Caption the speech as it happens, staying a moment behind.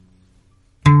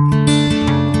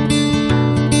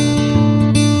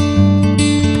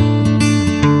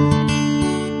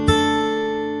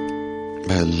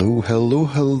Hello,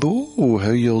 hello,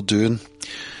 how you all doing?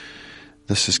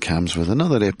 This is Cams with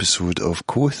another episode of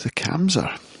Quoth the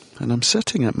Camser, and I'm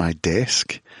sitting at my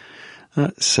desk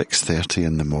at 6:30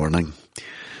 in the morning.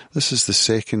 This is the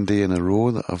second day in a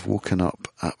row that I've woken up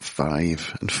at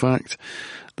 5. In fact,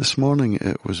 this morning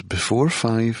it was before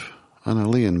 5, and I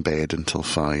lay in bed until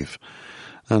 5,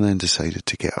 and then decided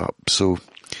to get up. So,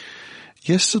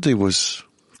 yesterday was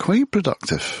quite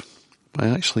productive. I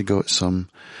actually got some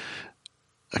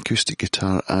Acoustic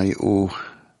Guitar I.O.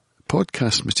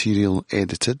 podcast material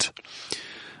edited,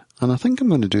 and I think I'm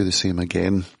going to do the same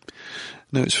again.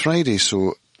 Now it's Friday,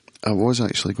 so I was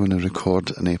actually going to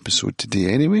record an episode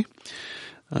today anyway,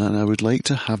 and I would like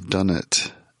to have done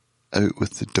it out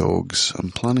with the dogs.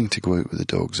 I'm planning to go out with the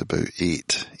dogs about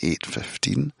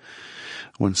 8:15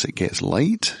 once it gets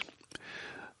light,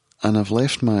 and I've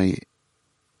left my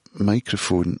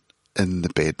microphone in the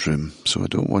bedroom, so I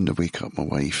don't want to wake up my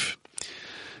wife.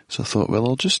 So I thought, well,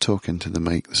 I'll just talk into the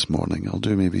mic this morning. I'll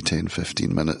do maybe 10-15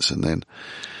 minutes and then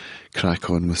crack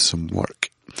on with some work.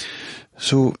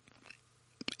 So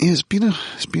yeah, it's been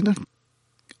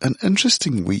an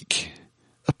interesting week,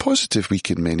 a positive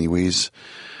week in many ways,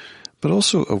 but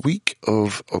also a week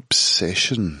of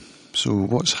obsession. So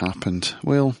what's happened?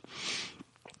 Well,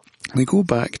 we go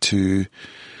back to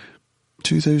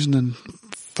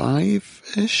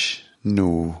 2005-ish?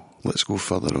 No, let's go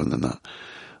further on than that.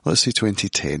 Let's say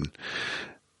 2010.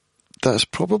 That's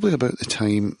probably about the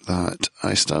time that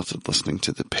I started listening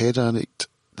to the Pen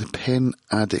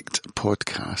Addict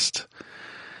podcast,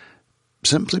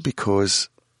 simply because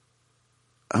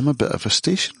I'm a bit of a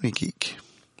stationery geek.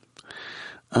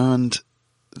 And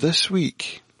this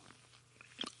week,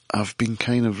 I've been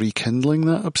kind of rekindling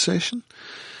that obsession,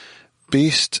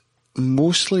 based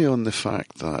mostly on the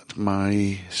fact that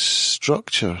my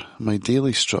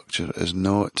daily structure is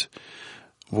not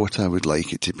what I would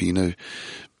like it to be. Now,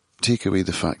 take away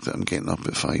the fact that I'm getting up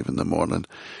at 5 in the morning.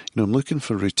 I'm looking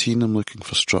for routine, I'm looking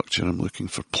for structure, I'm looking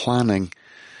for planning,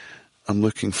 I'm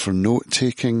looking for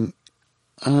note-taking.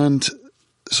 And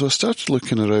so I started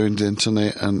looking around the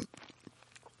internet, and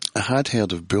I had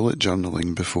heard of bullet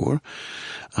journaling before.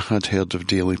 I had heard of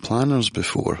daily planners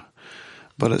before,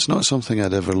 but it's not something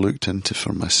I'd ever looked into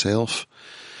for myself.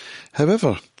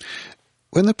 However,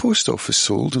 when the post office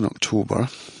sold in October,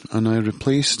 and I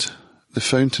replaced the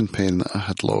fountain pen that I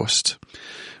had lost,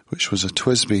 which was a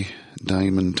TWSBI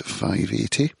Diamond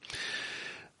 580,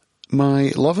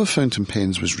 my love of fountain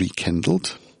pens was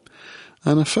rekindled,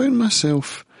 and I found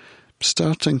myself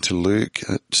starting to look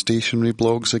at stationery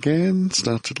blogs again,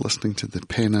 started listening to the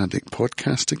Pen Addict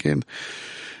podcast again,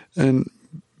 and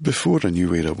before I knew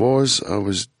where I was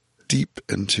deep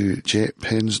into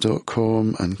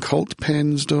jetpens.com and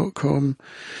cultpens.com,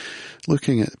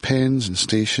 looking at pens and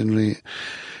stationery.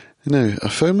 Now, I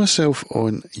found myself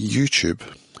on YouTube,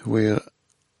 where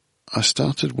I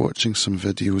started watching some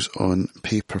videos on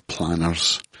paper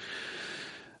planners.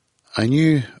 I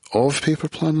knew of paper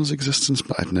planners' existence,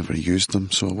 but I'd never used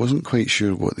them, so I wasn't quite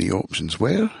sure what the options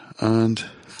were, and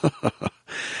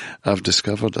I've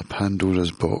discovered a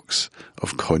Pandora's box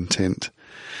of content.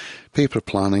 Paper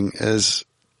planning is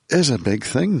a big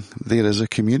thing. There is a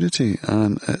community,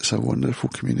 and it's a wonderful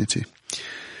community.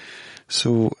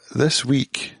 So this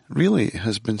week really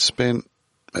has been spent,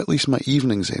 at least my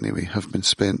evenings anyway, have been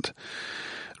spent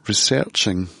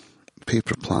researching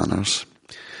paper planners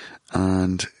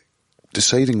and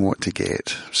deciding what to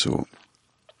get. So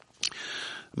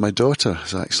my daughter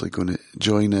is actually going to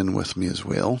join in with me as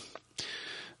well.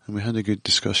 And we had a good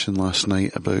discussion last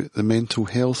night about the mental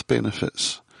health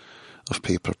benefits of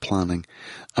paper planning.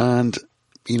 And,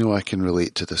 I can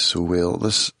relate to this so well.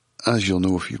 This, as you'll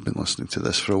know if you've been listening to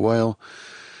this for a while,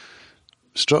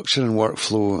 structure and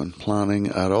workflow and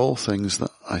planning are all things that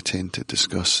I tend to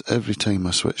discuss every time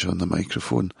I switch on the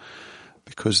microphone,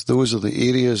 because those are the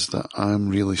areas that I'm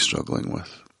really struggling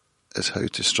with, is how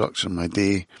to structure my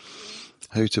day,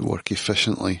 how to work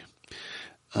efficiently,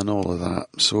 and all of that.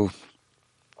 So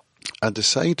I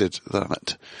decided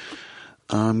that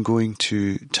I'm going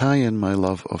to tie in my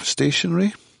love of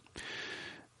stationery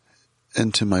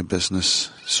into my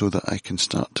business so that I can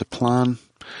start to plan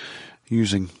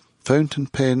using fountain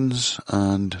pens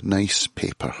and nice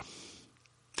paper.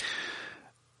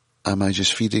 Am I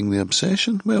just feeding the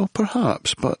obsession? Well,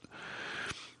 perhaps, but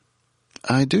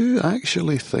I do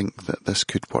actually think that this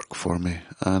could work for me.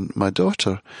 And my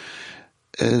daughter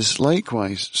is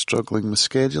likewise struggling with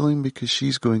scheduling because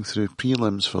she's going through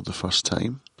prelims for the first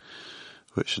time,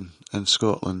 which in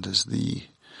Scotland is the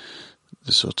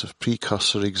the sort of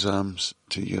precursor exams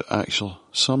to your actual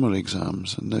summer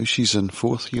exams, and now she's in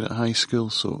 4th year at high school,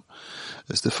 so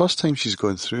it's the first time she's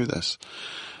going through this,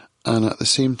 and at the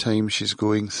same time she's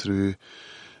going through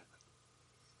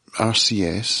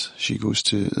RCS. She goes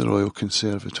to the Royal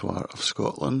Conservatoire of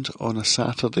Scotland on a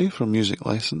Saturday for music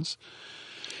lessons.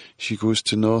 She goes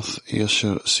to North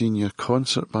Ayrshire Senior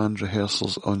Concert Band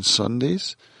rehearsals on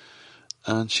Sundays,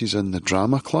 and she's in the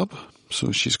drama club.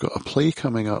 So she's got a play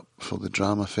coming up for the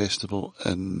drama festival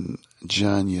in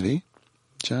February.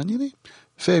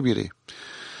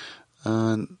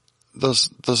 And there's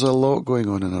a lot going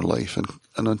on in her life,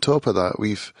 and on top of that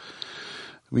we've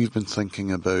been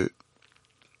thinking about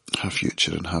her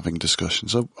future and having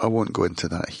discussions. I won't go into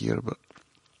that here, but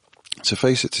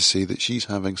suffice it to say that she's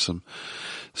having some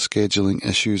scheduling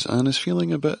issues and is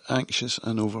feeling a bit anxious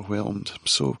and overwhelmed.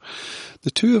 So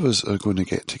the two of us are going to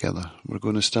get together. We're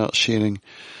going to start sharing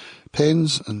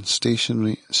pens and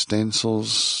stationery,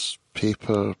 stencils,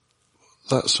 paper,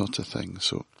 that sort of thing.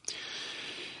 So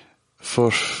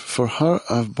for her,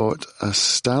 I've bought a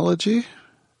Stalogy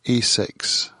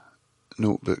A6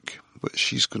 notebook, which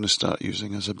she's going to start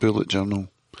using as a bullet journal.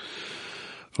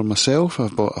 For myself,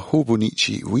 I've bought a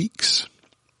Hobonichi Weeks,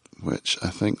 which I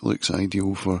think looks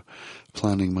ideal for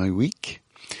planning my week.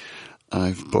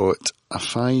 I've bought a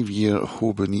 5-year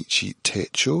Hobonichi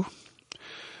Techo,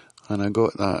 and I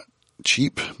got that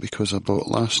cheap because I bought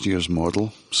last year's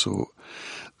model. So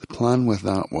the plan with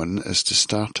that one is to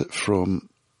start it from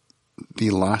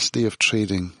the last day of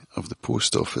trading of the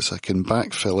post office. I can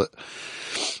backfill it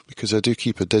because I do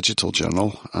keep a digital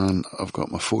journal and I've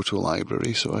got my photo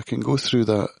library, so I can go through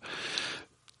that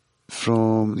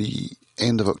from the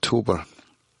end of October.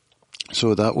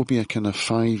 So that will be a kind of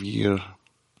 5-year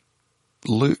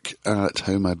look at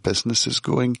how my business is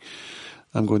going.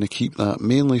 I'm going to keep that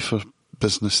mainly for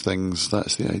business things.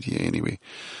 That's the idea anyway.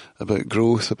 About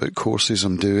growth, about courses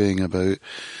I'm doing, about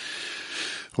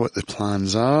what the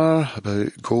plans are,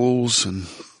 about goals and,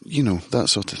 that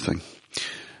sort of thing.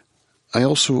 I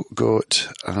also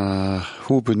got a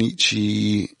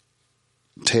Hobonichi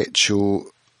Techo,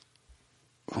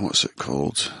 what's it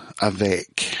called?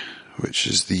 Avec, which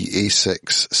is the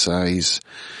A6 size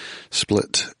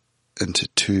split into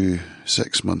 2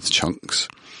 6-month chunks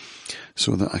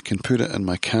so that I can put it in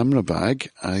my camera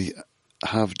bag. I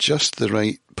have just the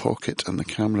right pocket in the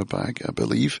camera bag, I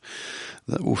believe,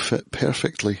 that will fit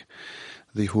perfectly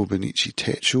the Hobonichi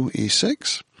Techo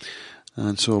A6.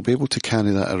 And so I'll be able to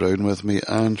carry that around with me.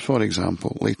 And for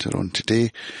example, later on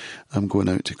today, I'm going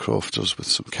out to Crofters with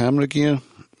some camera gear.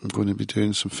 I'm going to be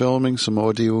doing some filming, some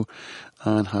audio,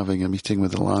 and having a meeting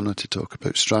with Alana to talk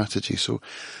about strategy. So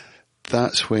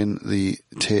that's when the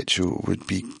Techo would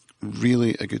be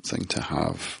really a good thing to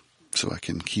have. So I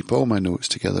can keep all my notes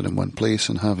together in one place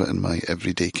and have it in my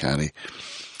everyday carry.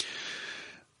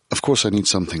 Of course, I need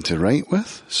something to write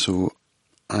with. So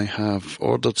I have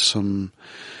ordered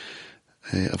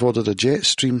I've ordered a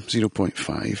Jetstream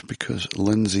 0.5 because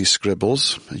Lindsay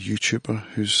Scribbles, a YouTuber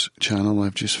whose channel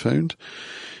I've just found,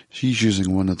 she's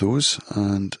using one of those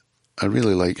and I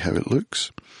really like how it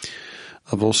looks.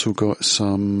 I've also got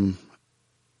some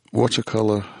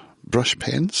watercolour brush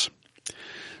pens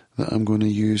that I'm going to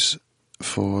use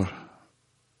for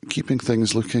keeping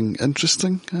things looking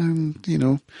interesting. And,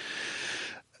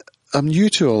 I'm new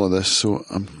to all of this, so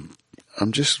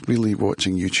I'm just really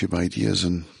watching YouTube ideas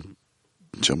and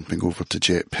jumping over to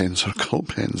jet pens or cult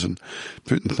pens and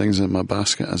putting things in my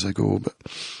basket as I go. But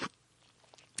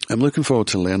I'm looking forward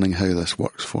to learning how this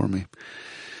works for me.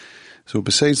 So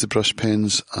besides the brush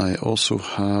pens, I also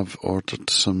have ordered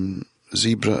some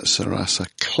Zebra Sarasa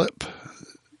Clip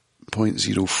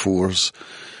 0.04s.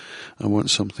 I want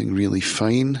something really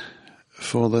fine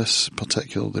for this,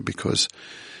 particularly because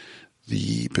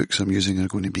the books I'm using are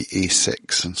going to be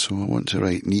A6, and so I want to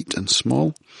write neat and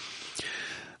small.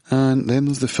 And then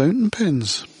there's the fountain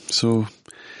pens. So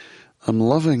I'm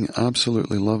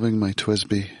absolutely loving my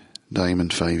TWSBI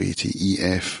Diamond 580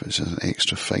 EF, which is an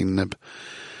extra fine nib.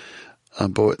 I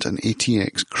bought an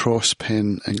ATX Cross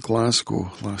pen in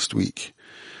Glasgow last week,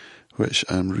 which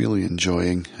I'm really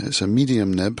enjoying. It's a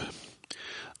medium nib,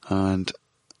 and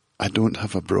I don't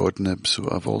have a broad nib, so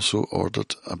I've also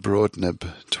ordered a broad nib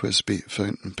TWSBI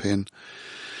fountain pen,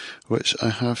 which I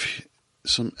have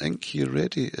some ink here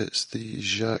ready. It's the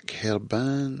Jacques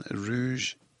Herbin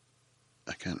Rouge.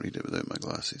 I can't read it without my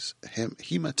glasses.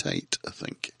 Hematite, I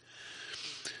think.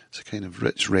 It's a kind of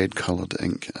rich red coloured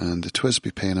ink, and the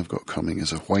TWSBI pen I've got coming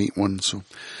is a white one, so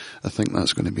I think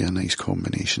that's going to be a nice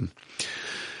combination.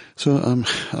 So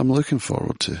I'm looking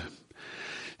forward to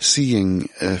seeing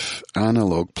if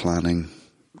analogue planning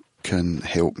can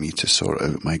help me to sort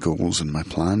out my goals and my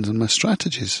plans and my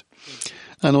strategies.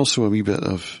 And also a wee bit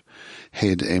of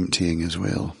head emptying as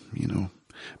well,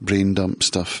 brain dump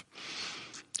stuff.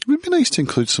 It would be nice to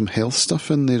include some health stuff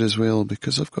in there as well,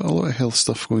 because I've got a lot of health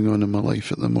stuff going on in my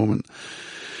life at the moment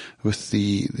with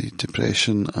the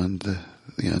depression and the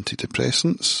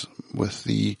antidepressants, with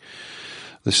the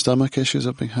stomach issues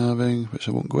I've been having, which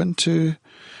I won't go into,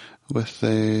 with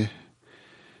the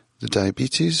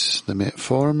diabetes, the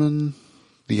metformin,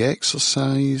 the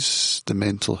exercise, the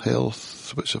mental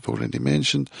health, which I've already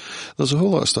mentioned. There's a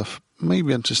whole lot of stuff. Might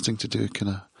be interesting to do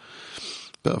kind of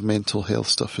bit of mental health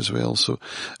stuff as well. So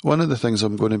one of the things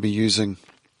I'm going to be using,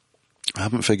 I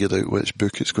haven't figured out which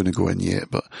book it's going to go in yet,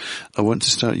 but I want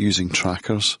to start using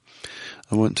trackers.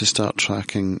 I want to start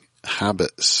tracking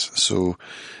habits. So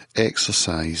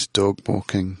exercise, dog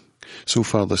walking. So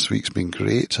far this week's been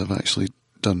great. I've actually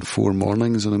done 4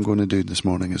 mornings, and I'm going to do this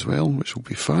morning as well, which will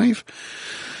be 5.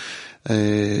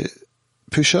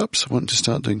 Push-ups. I want to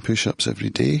start doing push-ups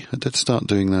every day. I did start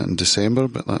doing that in December,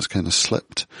 but that's kind of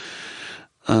slipped.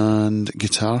 And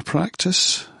guitar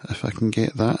practice, if I can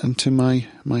get that into my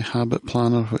habit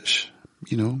planner, which,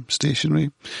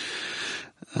 stationary.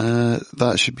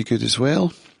 That should be good as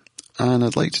well. And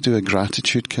I'd like to do a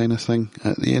gratitude kind of thing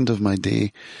at the end of my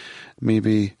day.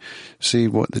 Maybe say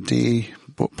what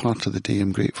part of the day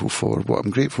I'm grateful for, what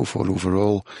I'm grateful for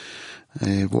overall,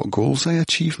 what goals I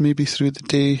achieved maybe through the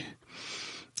day,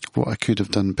 what I could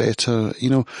have done better.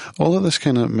 All of this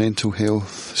kind of mental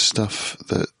health stuff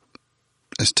that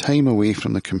is time away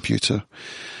from the computer.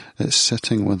 It's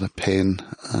sitting with a pen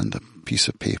and a piece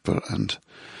of paper and,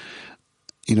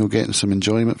 getting some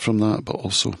enjoyment from that, but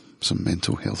also some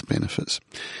mental health benefits.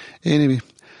 Anyway,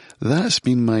 that's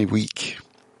been my week.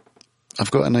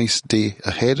 I've got a nice day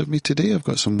ahead of me today. I've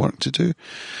got some work to do.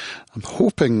 I'm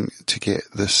hoping to get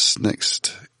this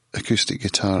next Acoustic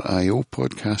Guitar I.O.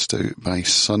 podcast out by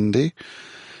Sunday.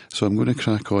 So I'm going to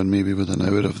crack on maybe with an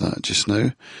hour of that just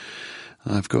now.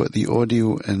 I've got the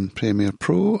audio in Premiere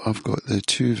Pro. I've got the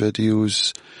 2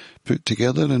 videos put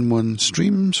together in one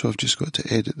stream, so I've just got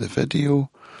to edit the video.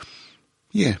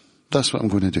 Yeah, that's what I'm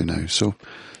going to do now. So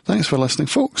thanks for listening,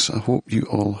 folks. I hope you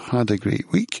all had a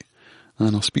great week,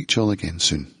 and I'll speak to you all again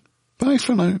soon. Bye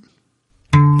for now.